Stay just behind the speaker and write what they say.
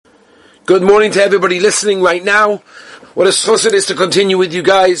Good morning to everybody listening right now. What a source it is to continue with you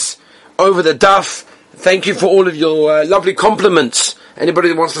guys over the daf. Thank you for all of your lovely compliments. Anybody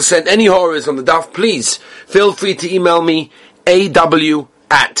that wants to send any horrors on the daf, please feel free to email me aw@etrog,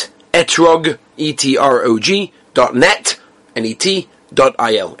 etrog.net, net.il,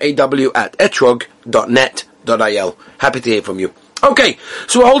 aw@etrog.net.il. Happy to hear from you. Okay,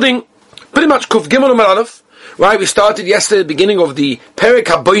 so we're holding pretty much Kuf Gimel Amar Aleph. Right, we started yesterday at the beginning of the Perek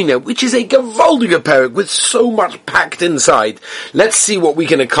HaBoina, which is a gewaldige Perek with so much packed inside. Let's see what we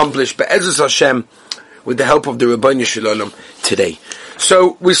can accomplish, Be'ezus Hashem, with the help of the Rabbeinu Shalom today.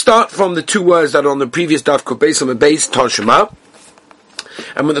 So we start from the two words that are on the previous Daf Kuf Beis Amar Beis Tanshema,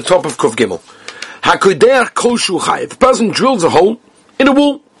 and with the top of Kuf Gimel. Hakoder Kol Shu Chayev. The person drills a hole in a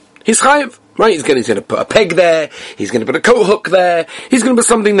wall. He's Chayev, right? He's going to put a peg there. He's going to put a coat hook there. He's going to put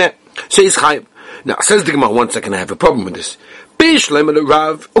something there. So he's Chayev. Now, says the Gemara, one second, I have a problem with this.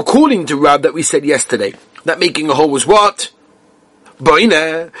 Rav, according to Rav that we said yesterday, that making a hole was what? Okay?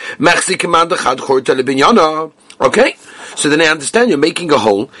 So then I understand you're making a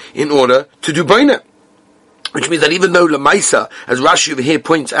hole in order to do boina. Which means that even though Lamaisa, as Rashi over here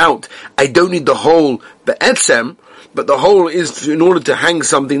points out, I don't need the hole be'etzem, but the hole is in order to hang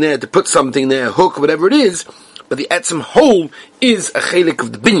something there, to put something there, a hook, whatever it is, but the etzem hole is a chelik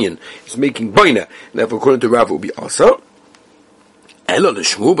of the binyan. It's making boina. Therefore, according to Rav, it will be also. Elo the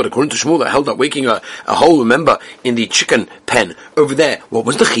Shmuel, but according to Shmuel, that held up making a hole, remember, in the chicken pen over there. What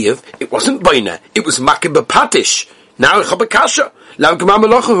was the chiyuv? It wasn't boina. It was makeh b'patish. Now, chabakasha. Lam gemar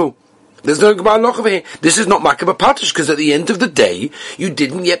melochahu. There's no gemar meloch over here. This is not makeh b'patish, because at the end of the day, you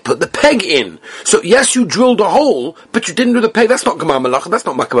didn't yet put the peg in. So, yes, you drilled a hole, but you didn't do the peg. That's not gemar meloch. That's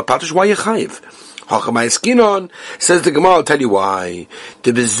not makeh b'patish. Why are you chayiv? Says the Gemara, I'll tell you why.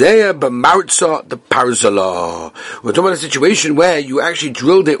 The Bezeya b'marza the parzala. We're talking about a situation where you actually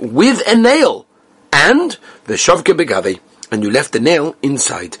drilled it with a nail, and the shavke begave, and you left the nail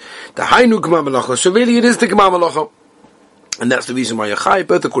inside. The hainu gemar malacha. So really, it is the gemar malacha, and that's the reason why you're chai,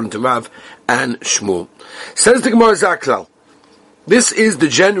 both according to Rav and Shmuel. Says the Gemara Zaklal. This is the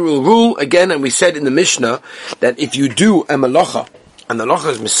general rule again, and we said in the Mishnah that if you do a malacha, and the locha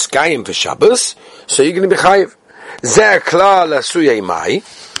is miskayim for Shabbos, so you're going to be chayiv. Zeh klal asuyei mai.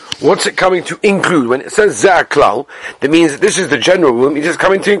 What's it coming to include? When it says zeh klal, that means that this is the general rule. It's just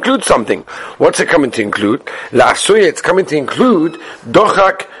coming to include something. What's it coming to include? La asuyei, it's coming to include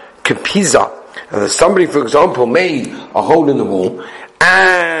dochak kepiza. And somebody, for example, made a hole in the wall,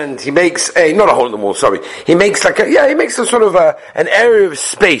 and he makes not a hole in the wall, sorry. He makes he makes a sort of an area of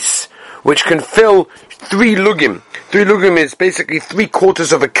space which can fill 3 lugim. 3 lugim is basically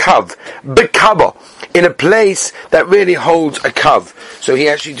 3/4 of a kav, bekaba, in a place that really holds a kav. So he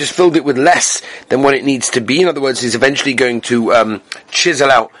actually just filled it with less than what it needs to be. In other words, he's eventually going to chisel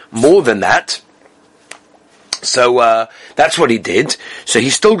out more than that. So that's what he did. So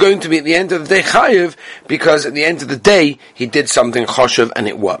he's still going to be at the end of the day chayiv, because at the end of the day he did something choshev and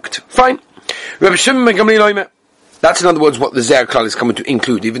it worked. Fine. Rabbi Shimon ben Gamliel Omer. That's, in other words, what the Zer Klal is coming to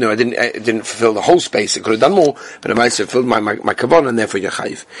include. Even though I didn't fulfill the whole space, it could have done more, but I might have fulfilled my kavan, and therefore you're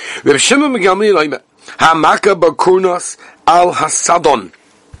chayiv. Reb Shimon ben Gamliel Omer, Hamaka b'kurnos al hasadon.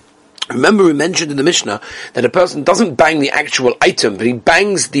 Remember, we mentioned in the Mishnah that a person doesn't bang the actual item, but he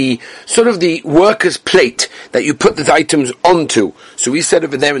bangs the sort of the worker's plate that you put the items onto. So we said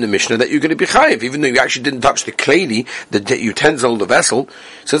over there in the Mishnah that you're going to be chayiv, even though you actually didn't touch the kleli, the utensil, the vessel.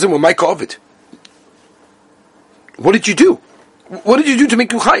 So it's a maika of it. What did you do? What did you do to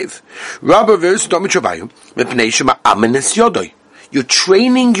make you chayiv? You're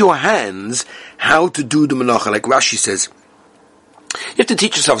training your hands how to do the melacha, like Rashi says. You have to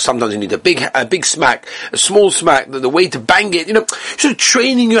teach yourself. Sometimes you need a big smack, a small smack, the way to bang it. You're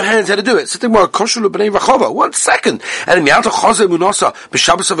training your hands how to do it. 1 second.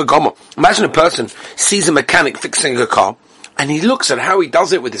 Imagine a person sees a mechanic fixing a car, and he looks at how he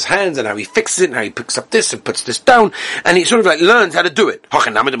does it with his hands, and how he fixes it, and how he picks up this and puts this down, and he sort of learns how to do it.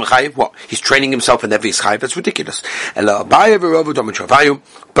 What? He's training himself and every chayiv. That's ridiculous.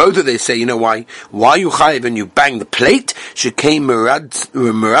 Both of they say, you know why? Why you chayiv and you bang the plate? The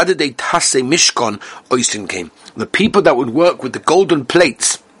people that would work with the golden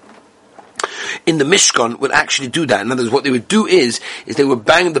plates in the Mishkan would actually do that. In other words, what they would do is they would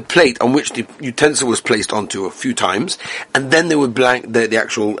bang the plate on which the utensil was placed onto a few times, and then they would bang the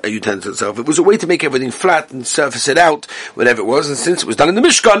actual utensil itself. It was a way to make everything flat and surface it out, whatever it was, and since it was done in the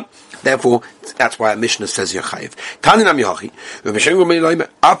Mishkan, therefore, it. That's why a Mishnah says you're chayiv. Tani nam yochi. V'mishen gomei loime.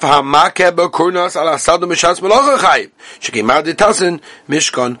 Af ha'makeh b'kurnas ala sadu mishas melocha chayiv. Shekimar de tasin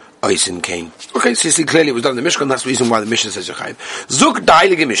mishkan oisin kain. Okay, so you see clearly it was done in the Mishkan. That's the reason why the Mishnah says you're chayiv. Zuk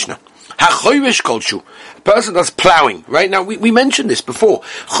da'ilege Mishnah. Ha-choyvish kolshu. A person that's plowing. Right now, we mentioned this before.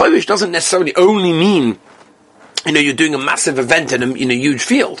 Choyvish doesn't necessarily only mean you're doing a massive event in a huge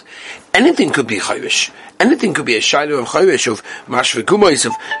field. Anything could be chayivish. Anything could be a shiloh of chayivish, of mashvikumois,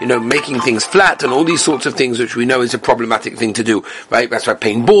 of, making things flat and all these sorts of things, which we know is a problematic thing to do, right? That's why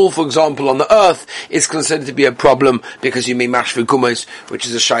playing ball, for example, on the earth is considered to be a problem because you may mashvikumois, which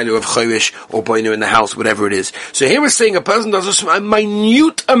is a shiloh of chayivish, or boinu in the house, whatever it is. So here we're saying a person does a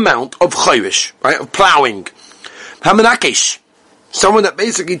minute amount of chayivish, right? Of plowing. Hamanakesh. Someone that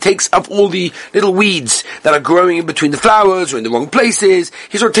basically takes up all the little weeds that are growing in between the flowers or in the wrong places.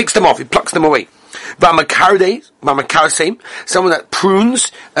 He sort of takes them off. He plucks them away. Someone that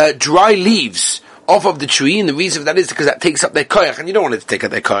prunes dry leaves off of the tree, and the reason for that is because that takes up their koyach, and you don't want it to take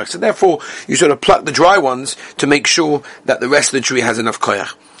up their koyach. So therefore, you sort of pluck the dry ones to make sure that the rest of the tree has enough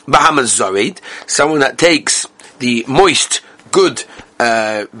koyach. Someone that takes the moist, good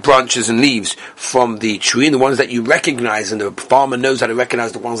branches and leaves from the tree, and the ones that you recognize, and the farmer knows how to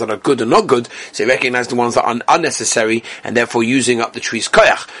recognize the ones that are good and not good, so he recognizes the ones that are unnecessary, and therefore using up the tree's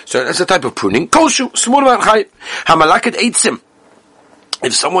koyach. So that's a type of pruning. Kolshu, small amount chayv. Hamalaket eitzim.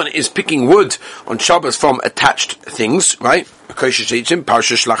 If someone is picking wood on Shabbos from attached things, right? If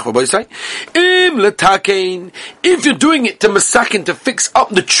you're doing it to masakin, to fix up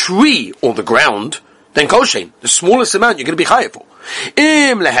the tree or the ground, then koshein, the smallest amount you're going to be chayav for.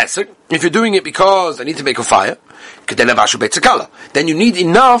 If you're doing it because I need to make a fire, then you need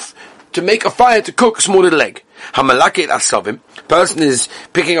enough to make a fire to cook a small little egg. Person is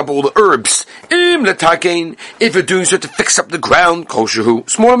picking up all the herbs. If you're doing so to fix up the ground,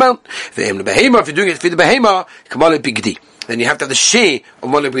 small amount. If you're doing it for the behema, then you have to have the share of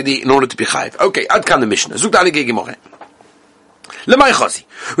malay bigdi in order to be chayav. Okay, ad kan the Mishnah.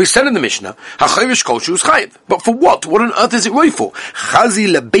 We said in the Mishnah, HaChayivish Kolshu is chayiv. But for what? What on earth is it right for? Chazi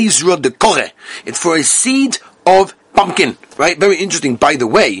lebeizra de kore. It's for a seed of pumpkin. Right? Very interesting. By the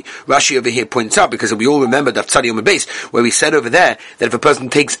way, Rashi over here points out, because we all remember Daf Tzadi on the base, where we said over there that if a person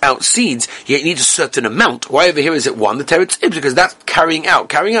takes out seeds, he needs a certain amount. Why over here is it one? The teretz is because that's carrying out.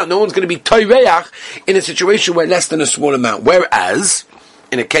 Carrying out, no one's going to be toireach in a situation where less than a small amount. Whereas,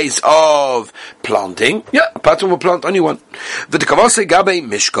 in a case of planting, a person will plant only one. Sometimes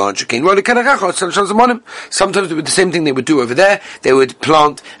it would be the same thing they would do over there. They would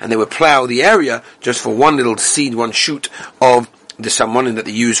plant and they would plow the area just for one little seed, one shoot of the salmonim that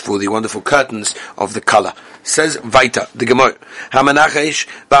they use for the wonderful curtains of the color. Says Vaita, the Gemara, Hamanachesh,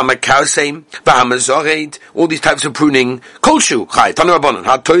 V'Hamakauseim, V'Hamazored, all these types of pruning, Kolshu, Chai, Tanu Rabbanan,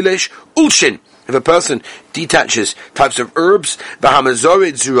 HaToilesh, Ulshin. If a person detaches types of herbs,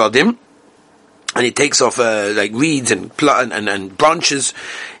 V'Hamazored Zuradim, and he takes off like weeds and branches,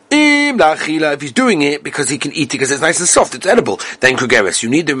 if he's doing it because he can eat it because it's nice and soft, it's edible, then kugeres. You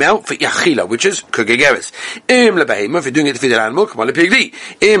need the amount for yachila, which is kugeres. If you're doing it to feed an animal,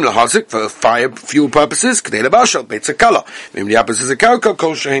 for fire fuel purposes, what do you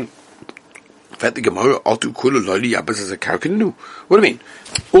mean?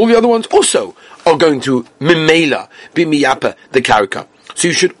 All the other ones also are going to mimela, be miyapa, the karka. So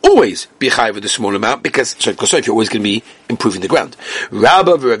you should always be chayav with a small amount because if you're always going to be improving the ground.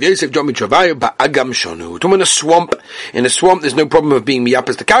 In a swamp, there's no problem of being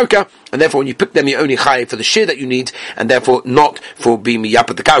miyapas the karka, and therefore when you pick them, you're only chayav for the share that you need, and therefore not for being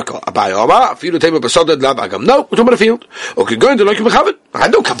miyapas the karka. No, we're talking about a field. Okay, go into like you have it. I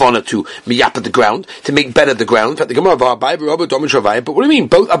had no kavana to miyapa the ground to make better the ground. In fact, the Gemara of Abai, but what do you mean?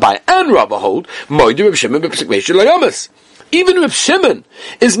 Both Abai and Rabba hold moidu Reb Shimon b'psikvation layamas. Even Reb Shimon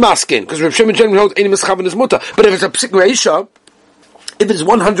is masking, because Reb Shimon generally holds any mischavan his mutter. But if it's a psik reisha, if it's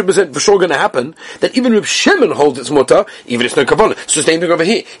 100% for sure going to happen, then even Reb Shimon holds its mutter, even if it's no kavanah. So same thing over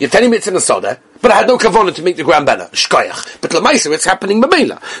here. You're telling me it's in a soda, but I had no kavanah to make the ground better. Shkoyach. But lamaisa, it's happening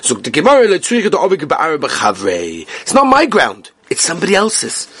b'meila. So the Gemara letzricha to ovik ba'ara b'chavrei. It's not my ground. It's somebody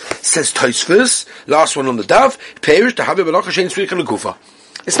else's. Says Tosfos, last one on the dove, perish to have a b'locha shein tzricha l'gufa.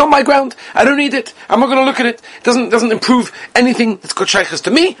 It's not my ground. I don't need it. I'm not going to look at it. It doesn't improve anything that's got shaykhs to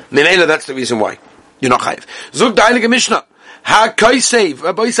me. Memela, that's the reason why. You're not chayiv. Zug da'ilege Mishnah. Ha-koisev.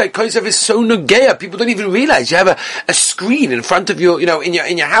 Rabbi said koisev is so nogea. People don't even realize you have a screen in front of your, in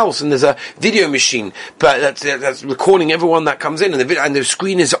your house, and there's a video machine that's recording everyone that comes in, and the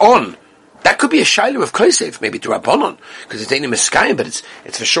screen is on. That could be a Shiloh of Kosef, maybe to Rabbanon, because it's ain't a Miskayim, but it's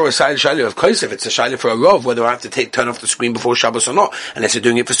for sure a Shiloh of Kosef. It's a Shiloh for a Rov, whether I have to turn off the screen before Shabbos or not, unless they're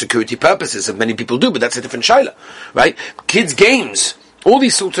doing it for security purposes, and many people do, but that's a different Shiloh, right? Kids' games, all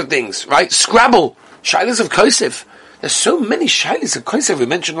these sorts of things, right? Scrabble, Shilohs of Kosef. There's so many Shilohs of Kosef. We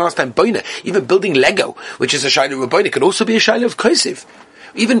mentioned last time, Boina. Even building Lego, which is a Shiloh of Boina, could also be a Shiloh of Kosef.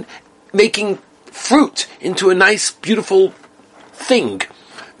 Even making fruit into a nice, beautiful thing.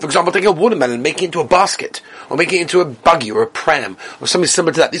 For example, taking a watermelon and making it into a basket, or making it into a buggy or a pram, or something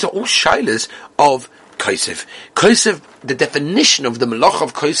similar to that. These are all shilas of Kosef. Kosef, the definition of the Malach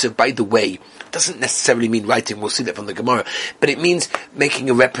of Kosef, by the way, doesn't necessarily mean writing. We'll see that from the Gemara. But it means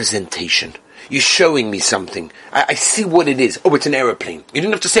making a representation. You're showing me something. I see what it is. Oh, it's an aeroplane. You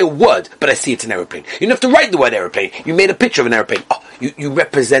didn't have to say a word, but I see it's an aeroplane. You didn't have to write the word aeroplane. You made a picture of an aeroplane. Oh, you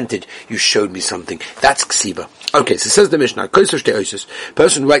represented. You showed me something. That's ksiva. Okay, so says the Mishnah,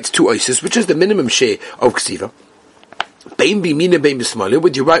 person writes 2 oises, which is the minimum share of ksiva.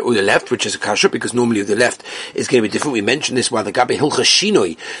 Would you right or the left, which is a kasha, because normally the left is going to be different. We mentioned this while the Gabi Hilcha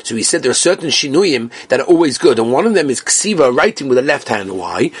Shinoi. So we said there are certain Shinoyim that are always good, and one of them is ksiva, writing with the left hand.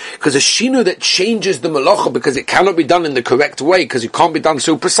 Why? Because a Shino that changes the malacha, because it cannot be done in the correct way, because it can't be done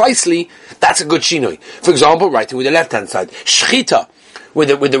so precisely, that's a good Shinoi. For example, writing with the left hand side. Shchita. With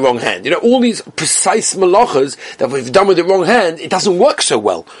the wrong hand. You know, all these precise malachas that we've done with the wrong hand, it doesn't work so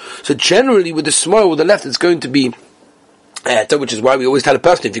well. So generally with the small, with the left, it's going to be which is why we always tell a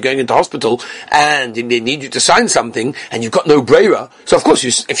person, if you're going into hospital and they need you to sign something and you've got no brera, so of course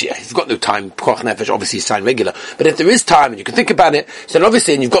if you've got no time, obviously you sign regular, but if there is time and you can think about it, so then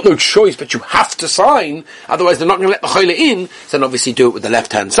obviously, and you've got no choice but you have to sign, otherwise they're not going to let the choyle in, so then obviously do it with the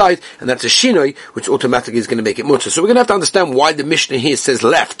left hand side, and that's a shinoi, which automatically is going to make it mutter. So we're going to have to understand why the Mishnah here says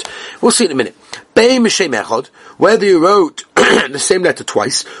left. We'll see in a minute. Whether you wrote the same letter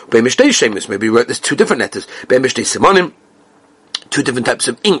twice, maybe you wrote this 2 different letters, 2 different types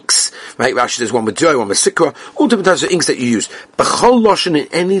of inks, right? Rashi says one with joy, one with sikra, all different types of inks that you use. B'chol loshen in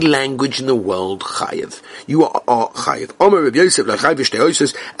any language in the world, chayev. You are chayev. Omer Reb Yosef, l'chayev v'shtei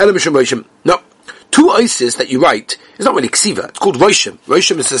oises, elam b'shem roshim. No. 2 oises that you write, it's not really ksiva, it's called roshim.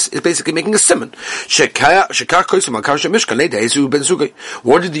 Roshim is basically making a simon.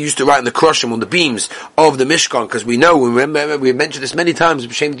 What did they used to write in the kroshim, on the beams of the Mishkan? Because we know, remember, we mentioned this many times,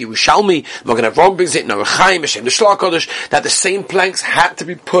 B'Shem Yerushalmi, Magen Avraham brings it, Norechaim, B'Shem the Shlach Kodesh, that the same planks had to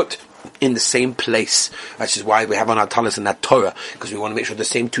be put in the same place. Which is why we have on our talis and that Torah, because we want to make sure the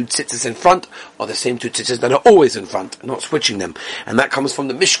same 2 tzitzis in front are the same 2 tzitzis that are always in front, not switching them. And that comes from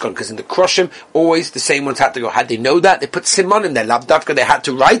the Mishkan, because in the Kroshim, always the same ones had to go. Had they know that, they put simon in there. Lavdavka, they had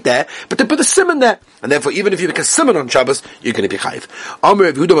to write there, but they put a simon there. And therefore, even if you make a simon on Shabbos, you're going to be chayiv.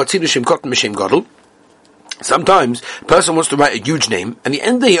 Sometimes a person wants to write a huge name, and the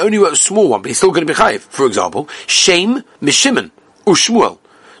end he only wrote a small one, but he's still going to be chayiv. For example, Shem Mishimon Ushmuel.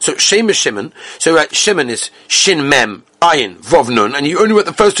 So Shem is Shimon. So Shimon is Shin Mem Ayin Vov Nun, and you only wrote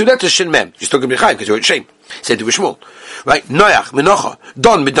the first 2 letters Shin Mem. You're still going to be chayiv because you wrote Shem. Said to Shmuel, right? Noach Menocha,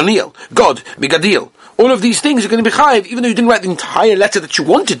 Don Midaniel, God Migadil. All of these things are going to be chayiv, even though you didn't write the entire letter that you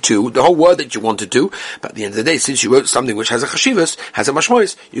wanted to, the whole word that you wanted to. But at the end of the day, since you wrote something which has a chashivas, has a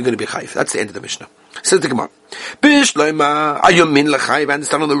mashmois, you're going to be chayiv. That's the end of the Mishnah. Says the Gemara. Bishloima ayumin lechayiv. I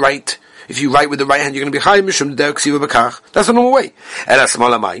understand on the right. If you write with the right hand, you're going to be chayiv mishum derek ksiva b'kach. That's the normal way. Ela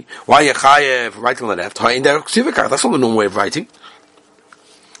smalamai. Why are you chayiv writing on the left? Hayin derek ksiva b'kach. That's not the normal way of writing.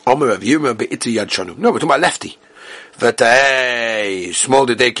 Omer Rav Yirmiyah be'iti yad shanu. No, we're talking about lefty. Small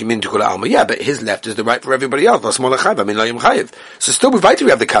today came into Kula Alma. Yeah, but his left is the right for everybody else. So still with right we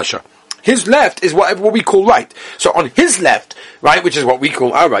have the kasha. His left is what we call right. So on his left, right, which is what we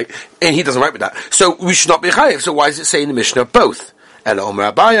call our right, and he doesn't write with that. So we should not be chayiv. So why does it say in the Mishnah both? An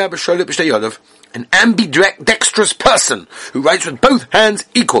ambidextrous person who writes with both hands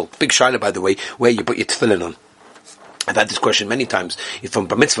equal. Big shaila, by the way, where you put your tefillin on. I've had this question many times from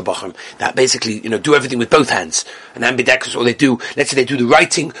Bar Mitzvah Bachim, that basically, do everything with both hands. And ambidextrous, or let's say they do the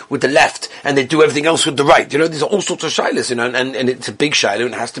writing with the left, and they do everything else with the right. These are all sorts of shilas, and it's a big shilah,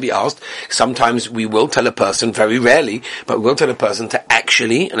 and it has to be asked. Sometimes we will tell a person, very rarely, but we'll tell a person to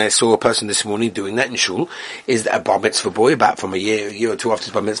actually, and I saw a person this morning doing that in shul, is that a Bar Mitzvah boy, about from a year or 2 after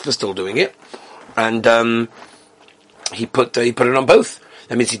his Bar Mitzvah, still doing it. And, he put it on both.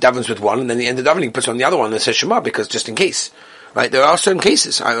 That means he davens with one, and then the end of davening he puts on the other one and says Shema, because just in case. Right? There are certain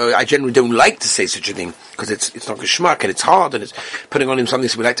cases. I generally don't like to say such a thing, because it's not geschmack, and it's hard, and it's putting on him something,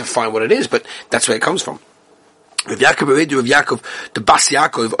 so we like to find what it is, but that's where it comes from. Rav Yaakov, the Bas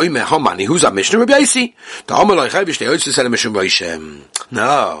Yaakov, Omer Homani, who's our Mishnah? Rabbi Yosi. The Omer Loichavish, they also said a Mishnah Roishem.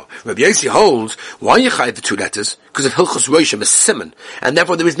 No. Rabbi Yosi holds, why you chayv the two letters? Because of Hilchos Roishem, a simon. And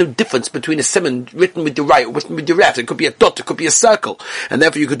therefore there is no difference between a simon written with the right or written with the left. It could be a dot, it could be a circle. And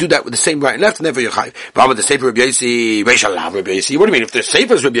therefore you could do that with the same right and left, and therefore you chayv. But the Sefer Rabbi Yosi, Reish Alav Rabbi Yosi. What do you mean? If the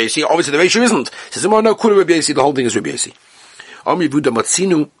Sefer is Rabbi Yosi, obviously the Reish isn't. Says, no, Kula Rabbi Yosi, the whole thing is Rabbi Yosi. Amri Buddha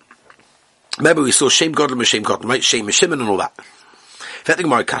Matzinu. Remember we saw Shem Godel and Shem Cotton, right? Shem Shimon and all that. Fetting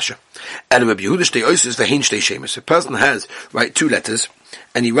Mar Kasha. And Rabbi Yehuda Shtei Oisus Vehin Shtei Shemus. A person has, right, two letters,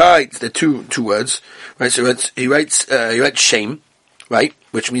 and he writes the two words, right? So he writes Shem, right?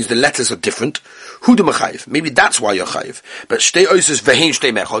 Which means the letters are different. Huda Machayev. Maybe that's why you're Chayev. But Shtei Oisus Vehin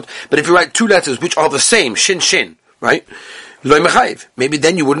Shtei Mechod. But if you write two letters which are the same, Shin Shin, right? Loi Mechayev. Maybe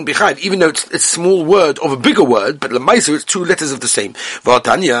then you wouldn't be Chayev, even though it's a small word of a bigger word, but Lamaisa it's two letters of the same.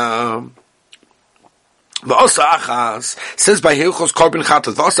 V'atanya. V'osa achas says by Hilchos Korban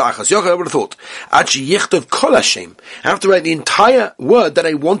Chatas. V'osa achas. Yochel, I would have thought. Achi yichtov kol Hashem. I have to write the entire word that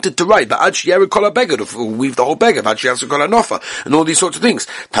I wanted to write. But achi yered kol habeged, or weave the whole beged. Achi yasser kol hanofa, and all these sorts of things.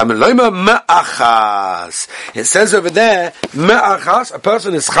 Tameloima me'achas. It says over there me'achas. A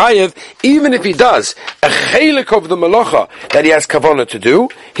person is chayev even if he does a chelik of the malacha that he has kavanah to do.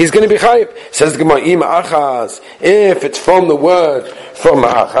 He's going to be chayev. Says the Gemara me'achas. If it's from the word from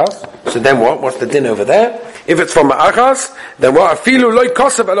me'achas. So then what? What's the din over there? If it's from ma'achas, then what? Afilu loy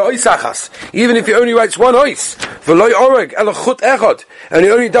kosav ela ois achas. Even if he only writes one ois, v'loy oreg ela chut echad, and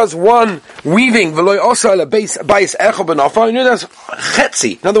he only does one weaving, v'loy osa ela bais echad b'nafa, and he does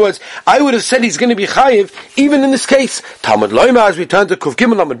chetzi. In other words, I would have said he's going to be chayiv, even in this case. Talmud loyma, as we turn to Kuf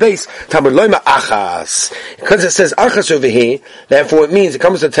Gimel Amud Beis, Talmud loyma achas. Because it says achas over here, therefore it means, it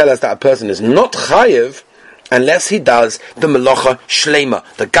comes to tell us that a person is not chayiv, unless he does the malacha shlema,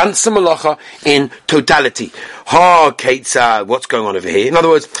 the ganze malacha in totality. Ha, Ketzah, what's going on over here? In other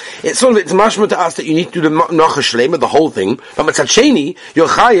words, it's mashma to us that you need to do the malacha shlema, the whole thing, but Matzat Sheni, you're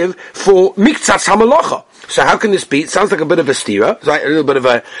chayiv for miktzas ha-malacha. So how can this be? It sounds like a bit of a stira, right? A little bit of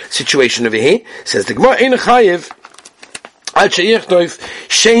a situation over here. It says the Gemara, ein chayiv, al sheyichtoif,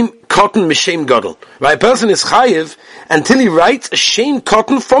 shem cotton mishem gadol. Right? A person is chayiv until he writes a shem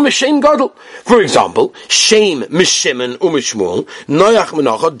cotton from a shem gadol. For example, shem mishimen umishmul, noyach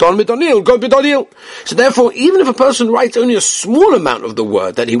menacha, don midonil, god bidonil. So therefore, even if a person writes only a small amount of the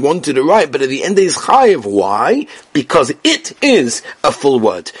word that he wanted to write, but at the end he is chayiv. Why? Because it is a full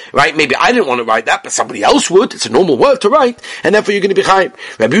word. Right? Maybe I didn't want to write that, but somebody else would. It's a normal word to write, and therefore you're going to be chayiv.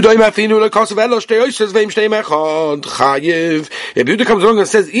 Rabbi Yehuda comes along and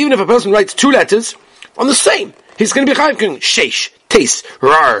says, even if a person writes two letters on the same, he's going to be chayiv going sheish, tes,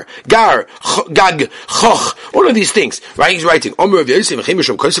 rar, gar, gag, choch, all of these things, right? He's writing Omer of Yosef, what? He's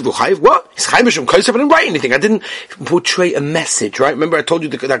chayiv mishum kosev. I didn't write anything. I didn't portray a message, right? Remember I told you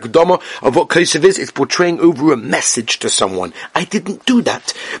the Kedama of what kosev is? It's portraying over a message to someone. I didn't do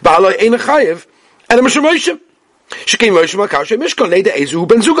that. Ba'alai ein chayiv and a mishum Moshe. Shekei Moshe Malkashe Mishkan Leida Ezu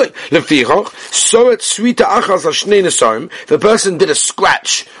Ben Zugay Lefichach So it's Sweeta Achas Ashnei Nesarim. The person did a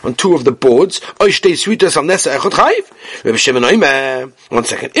scratch on two of the boards. Oishtei Sweeta Salnesa Echot Chayiv. Rabbi Shimon Oimer. 1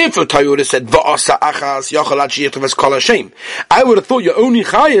 second. If a Torah would have said Va'asa Achas Yochalat Sheyitavas Kol Hashem, I would have thought you're only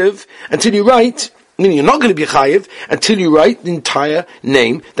Chayiv until you write. Meaning you're not going to be chayiv until you write the entire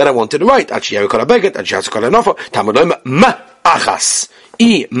name that I wanted to write. Achiyah kol habeget, achiyah kol hanofa. Talmud loyma ma achas.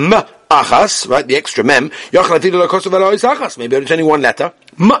 Ma achas, right, the extra mem, maybe it's only one letter,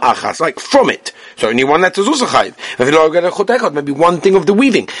 ma'achas, like from it. So only one letter is also chayiv. Maybe one thing of the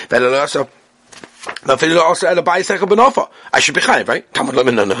weaving. I should be chayiv, right?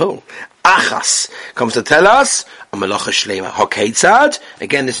 No. Achas comes to tell us a malacha shlema. Hoketzad.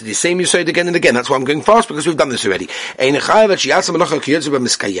 Again, this is the same you say it again and again. That's why I'm going fast, because we've done this already. Ein chayiv sheyatsa malacha kiyotzu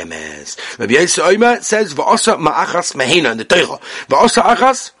b'miskayemes. Rabbi Yosef Oimer says va'osa ma'achas mehena in the Torah. Va'osa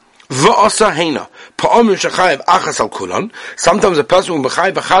achas va'osa hena. Pa'omer shechayiv achas al kulan. Sometimes a person will be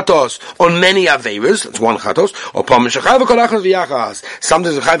chayiv chatos on many averas. That's one chatos. Or pa'omer shechayiv kol achas v'yachas.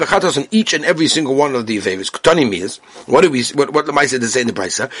 Sometimes a chayiv chatos on each and every single one of the averas. Kutani means what the Maisa to say in the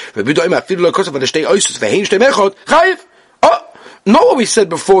Brisa? Rabbi Doima afidu lo kosav v'shtei oisus v'hein shtei mechod chayiv. Oh, not what we said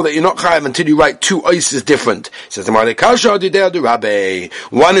before that you're not chayiv until you write two oisus different. It says the Marle Kasha Didei du Rabbi.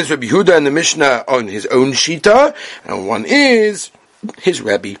 One is Rabbi Yehuda in the Mishnah on his own shita, and one is his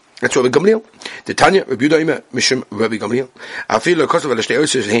Rabbi. That's Rabbi Gamliel. The Tanya, Rabbi Yehuda Mishum Rabbi Gamliel. Afidu lo kosav v'shtei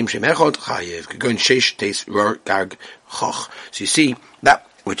oisus v'hein shtei mechod chayiv. Going sheish tes rar gag choch. So you see that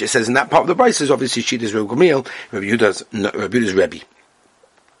which it says in that part of the Brisa is obviously Shita's Rabbi Gamliel. Rabbi Yehuda's Rabbi.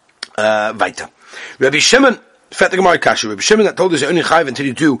 Weiter. Rabbi Shimon Gemara Kasha. Reb Shimon that told us you're only chayiv until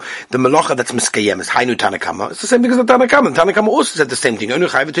you do the malacha that's miskayem, is Hainu Tanakama. It's the same thing as the Tanakama. The Tanakama also said the same thing. You're only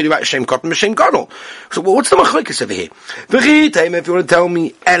chayiv until you write Shem Kotten Shem Gadol. So what's the machlokes over here? If you want to tell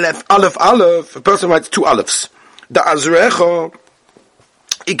me Aleph, a person writes 2 Alephs. The Azrecha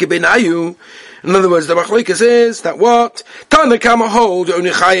Ikebenayu. In other words, the machlokes is that what? Tanakama holds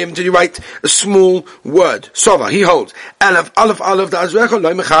only chayiv until you write a small word. Sova, he holds. Aleph, the Azrecha,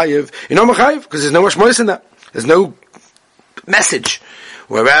 lo mechayiv. You know mechayiv? Because there's no mashmois in that. There's no message.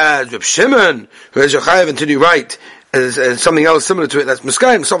 Whereas Reb Shimon, who has your chayiv until you write something else similar to it, that's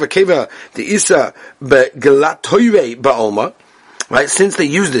Muskayim, Sova Keva, the Isa, Be'gelatoire Ba'olma, right? Since they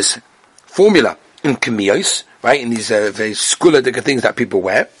use this formula in Kemiyos, right? In these very skula things that people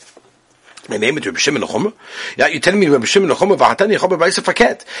wear, they name it Reb Shimon Lechoma. Yeah, you're telling me Reb Shimon Lechoma, V'hatani Lechoma B'Isa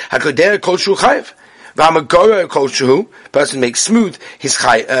Faket, HaKodera Kol Shu Chayiv. V'amagora kol shu, person makes smooth his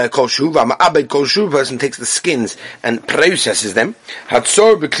kol shu. V'ama'abed kol shu, person takes the skins and processes them.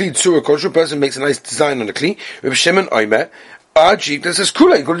 Hatzor b'kli tzura kol shu, person makes a nice design on the kli. Reb Shimon oimer, Achi, this is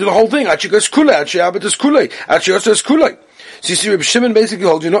kulei. Go to do the whole thing. Achi goes kulei. Achi abed is kulei. Achi also is kulei. So you see, Reb Shimon basically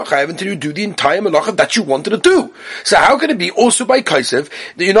holds you're not chayav until you do the entire malacha that you wanted to do. So how can it be also by kaisev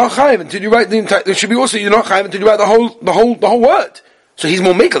that you're not chayav until you write the entire? There should be also you're not chayav until you write the whole word. So he's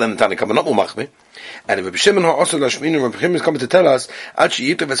more maker than the Tanakama, not more machmir. And Reb Shimon also Lashmin, Reb Shimon is coming to tell us,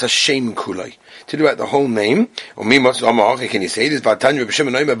 Achi Yitav as Hashem Kulai. To do out the whole name, or Mimos Amachi, can you say this? Vatan Reb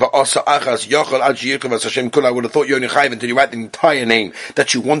Shimon Oimer, Va'asa Achas Yochel Achi Yitav as Hashem Kulai. I would have thought you only chayiv until you write the entire name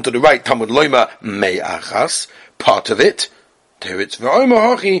that you wanted to write. Talmud Loima Mei Achas, part of it. There it's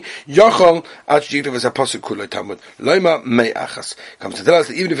Va'omer Hachi Yochel Achi Yitav as a Pasuk Kulai Talmud Loima Mei Achas. Comes to tell us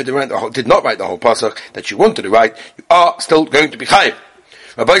that even if it did not write the whole pasuk that you wanted to write, you are still going to be chayiv.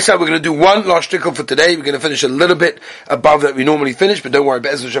 Rabbi said we're going to do one last shtickle for today. We're going to finish a little bit above that we normally finish, but don't worry,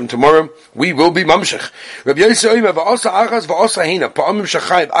 Be'ez Hashem, tomorrow we will be mamshech. Rabbi Yosef Oimer, va'asa achas va'asa hina, pa'amim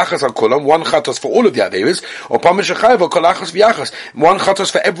shachayv achas al kolam, one chatos for all of the averis, or pa'amim shachayv al kol achas v'yachas, one chatos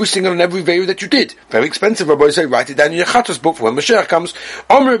for every single and every aveir that you did. Very expensive, Rabbi Yosef, write it down in your chatos book for when Mashiach comes.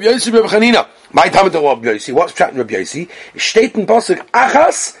 Omer Rabbi Yosef Rabbi Chanina, my time at the Rabbi Yosef, what's chatting Rabbi Yosef? Steht in pasuk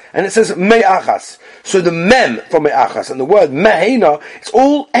achas, and it says me achas. So the mem for me'achas and the word mehena, it's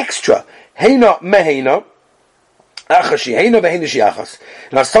all extra. Heina mehena, achashi heina veheina shiachas.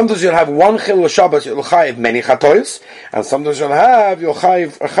 Now sometimes you'll have one chil Shabbos, you'll chayiv many chatois, and sometimes you'll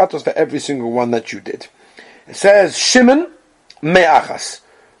chayiv a chatos for every single one that you did. It says Shimon me'achas,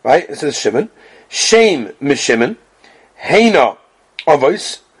 right? It says Shimon, Shem mishimon, heina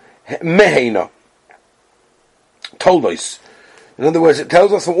avos, mehena, tolvos. In other words, it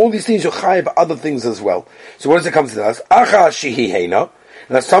tells us from all these things you're chayiv other things as well. So what does it come to us? Acha shihi heina.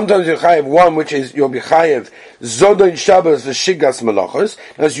 Now sometimes you're chayiv one, which is you'll be chayiv zodon Shabbos v'shigas malachos.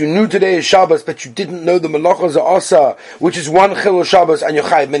 As you knew today is Shabbos, but you didn't know the malachos are asa, which is one chilul Shabbos, and you're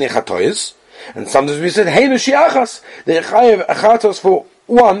chayiv many chatois. And sometimes we said heina shiachas. They're chayiv achatos for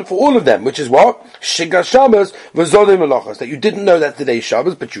one for all of them, which is what? Shigas Shabbos v'zodon malachos. That you didn't know that today's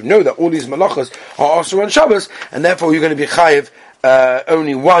Shabbos, but you know that all these malachos are also on Shabbos, and therefore you're going to be chayiv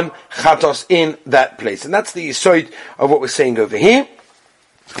only one chatos in that place. And that's the yisoid of what we're saying over here,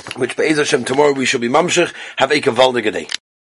 which Be'ez Hashem tomorrow we shall be mamshech. Have a kavaldige day.